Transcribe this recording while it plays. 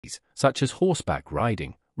such as horseback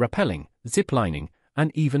riding, rappelling, ziplining,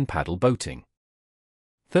 and even paddle boating.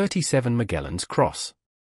 37 Magellan's Cross.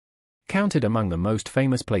 Counted among the most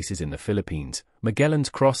famous places in the Philippines, Magellan's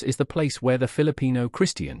Cross is the place where the Filipino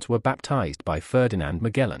Christians were baptized by Ferdinand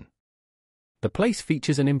Magellan. The place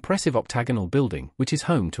features an impressive octagonal building which is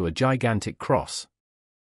home to a gigantic cross.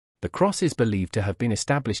 The cross is believed to have been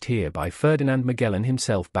established here by Ferdinand Magellan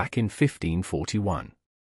himself back in 1541.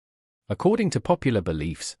 According to popular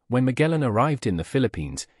beliefs, when Magellan arrived in the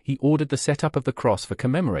Philippines, he ordered the setup of the cross for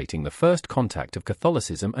commemorating the first contact of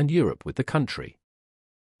Catholicism and Europe with the country.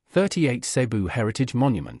 38 Cebu Heritage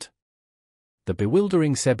Monument. The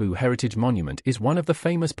bewildering Cebu Heritage Monument is one of the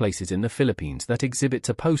famous places in the Philippines that exhibits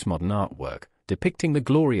a postmodern artwork, depicting the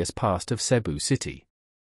glorious past of Cebu City.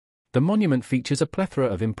 The monument features a plethora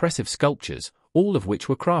of impressive sculptures, all of which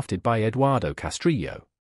were crafted by Eduardo Castrillo.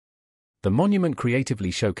 The monument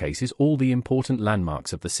creatively showcases all the important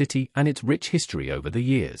landmarks of the city and its rich history over the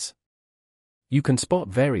years. You can spot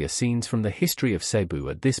various scenes from the history of Cebu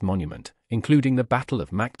at this monument, including the Battle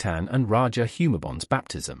of Mactan and Raja Humabon's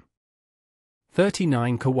baptism.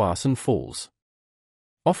 39 Kawasan Falls.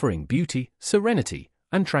 Offering beauty, serenity,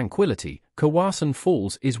 and tranquility, Kawasan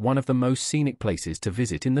Falls is one of the most scenic places to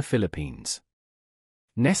visit in the Philippines.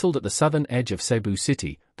 Nestled at the southern edge of Cebu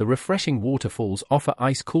City, the refreshing waterfalls offer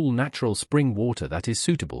ice-cool natural spring water that is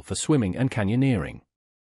suitable for swimming and canyoneering.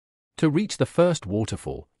 To reach the first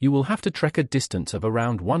waterfall, you will have to trek a distance of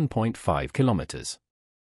around 1.5 kilometers.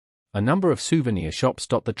 A number of souvenir shops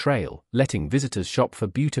dot the trail, letting visitors shop for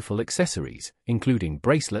beautiful accessories, including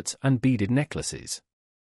bracelets and beaded necklaces.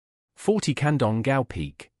 40 Candongao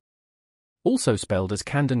Peak. Also spelled as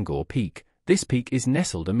Candongao Peak, this peak is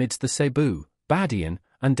nestled amidst the Cebu, Badian,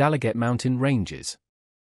 and Dalaget mountain ranges.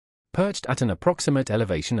 Perched at an approximate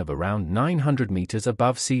elevation of around 900 meters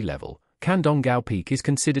above sea level, Candongao Peak is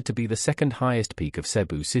considered to be the second highest peak of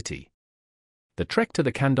Cebu City. The trek to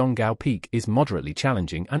the Candongao Peak is moderately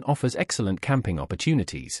challenging and offers excellent camping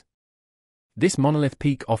opportunities. This monolith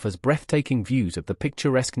peak offers breathtaking views of the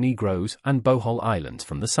picturesque Negros and Bohol Islands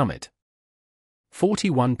from the summit.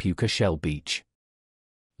 41 Puka Shell Beach.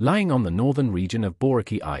 Lying on the northern region of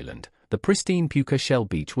Boracay Island, the pristine Puka Shell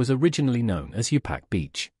Beach was originally known as Yupak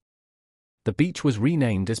Beach. The beach was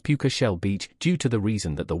renamed as Puka Shell Beach due to the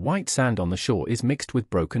reason that the white sand on the shore is mixed with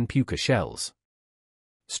broken puka shells.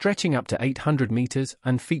 Stretching up to 800 meters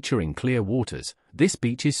and featuring clear waters, this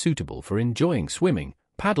beach is suitable for enjoying swimming,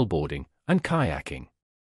 paddleboarding, and kayaking.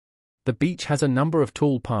 The beach has a number of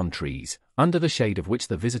tall palm trees, under the shade of which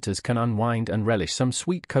the visitors can unwind and relish some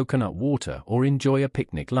sweet coconut water or enjoy a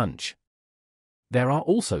picnic lunch. There are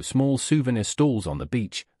also small souvenir stalls on the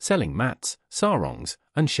beach, selling mats, sarongs,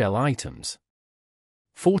 and shell items.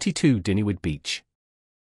 42 Diniwid Beach.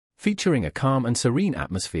 Featuring a calm and serene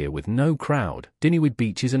atmosphere with no crowd, Diniwid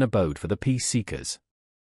Beach is an abode for the peace seekers.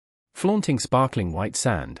 Flaunting sparkling white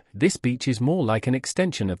sand, this beach is more like an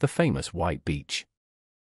extension of the famous White Beach.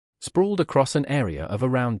 Sprawled across an area of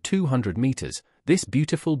around 200 meters, this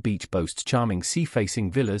beautiful beach boasts charming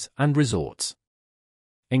sea-facing villas and resorts.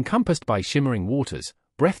 Encompassed by shimmering waters,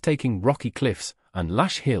 breathtaking rocky cliffs, and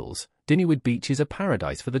lush hills, Diniwid Beach is a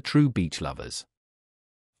paradise for the true beach lovers.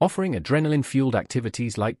 Offering adrenaline-fueled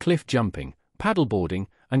activities like cliff jumping, paddleboarding,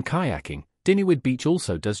 and kayaking, Diniwid Beach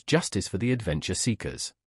also does justice for the adventure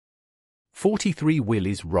seekers. 43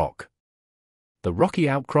 Willy's Rock. The rocky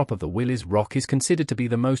outcrop of the Willy's Rock is considered to be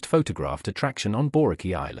the most photographed attraction on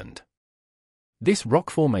Boracay Island. This rock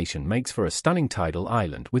formation makes for a stunning tidal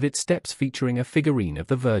island with its steps featuring a figurine of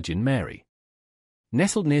the Virgin Mary.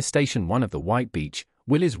 Nestled near Station 1 of the White Beach,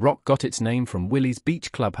 Willy's Rock got its name from Willy's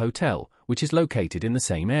Beach Club Hotel, which is located in the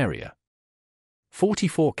same area.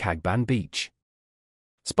 44 Cagban Beach.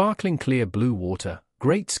 Sparkling clear blue water,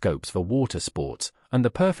 great scopes for water sports, and the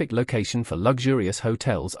perfect location for luxurious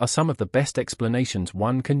hotels are some of the best explanations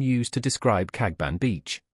one can use to describe Cagban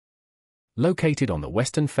Beach. Located on the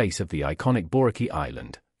western face of the iconic Boracay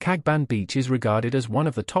Island, Cagban Beach is regarded as one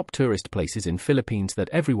of the top tourist places in Philippines that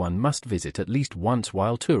everyone must visit at least once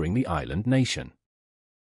while touring the island nation.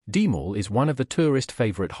 D-Mall is one of the tourist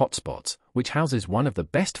favorite hotspots, which houses one of the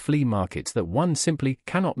best flea markets that one simply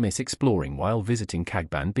cannot miss exploring while visiting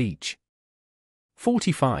Cagban Beach.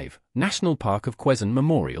 45. National Park of Quezon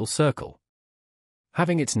Memorial Circle.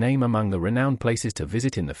 Having its name among the renowned places to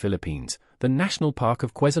visit in the Philippines, the National Park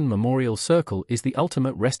of Quezon Memorial Circle is the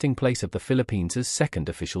ultimate resting place of the Philippines' second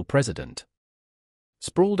official president.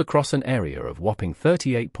 Sprawled across an area of whopping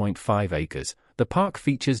 38.5 acres, the park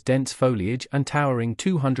features dense foliage and towering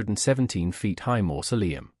 217 feet high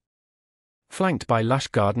mausoleum. Flanked by lush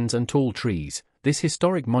gardens and tall trees, this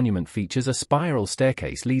historic monument features a spiral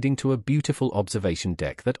staircase leading to a beautiful observation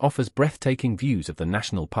deck that offers breathtaking views of the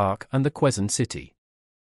national park and the Quezon City.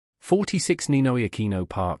 46 Ninoy Aquino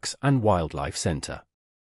Parks and Wildlife Center.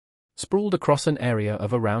 Sprawled across an area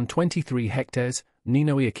of around 23 hectares,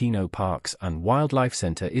 Ninoy Aquino Parks and Wildlife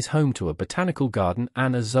Center is home to a botanical garden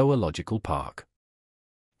and a zoological park.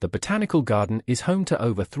 The botanical garden is home to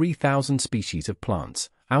over 3,000 species of plants,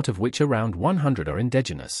 out of which around 100 are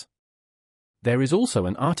indigenous. There is also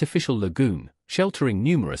an artificial lagoon, sheltering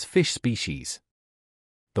numerous fish species.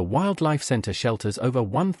 The Wildlife Center shelters over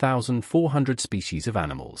 1,400 species of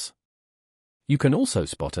animals. You can also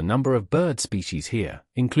spot a number of bird species here,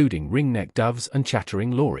 including ringneck doves and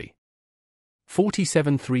chattering lory.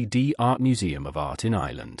 47 3D Art Museum of Art in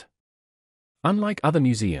Ireland. Unlike other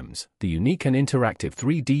museums, the unique and interactive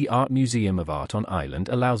 3D Art Museum of Art on Ireland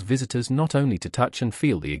allows visitors not only to touch and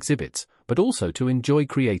feel the exhibits, but also to enjoy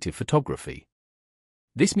creative photography.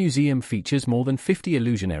 This museum features more than 50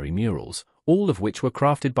 illusionary murals, all of which were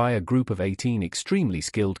crafted by a group of 18 extremely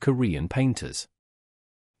skilled Korean painters.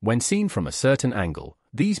 When seen from a certain angle,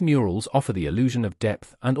 these murals offer the illusion of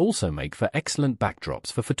depth and also make for excellent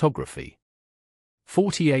backdrops for photography.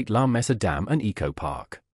 48 La Mesa Dam and Eco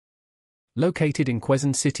Park. Located in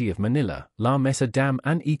Quezon City of Manila, La Mesa Dam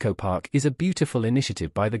and Eco Park is a beautiful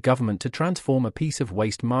initiative by the government to transform a piece of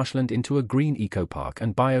waste marshland into a green eco park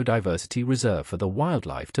and biodiversity reserve for the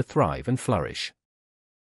wildlife to thrive and flourish.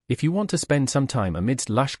 If you want to spend some time amidst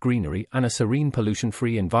lush greenery and a serene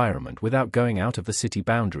pollution-free environment without going out of the city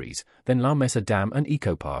boundaries, then La Mesa Dam and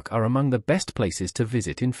Eco Park are among the best places to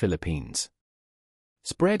visit in Philippines.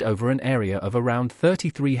 Spread over an area of around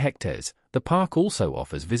 33 hectares, the park also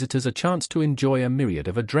offers visitors a chance to enjoy a myriad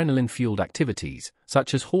of adrenaline-fueled activities,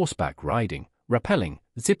 such as horseback riding, rappelling,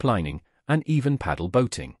 ziplining, and even paddle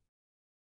boating.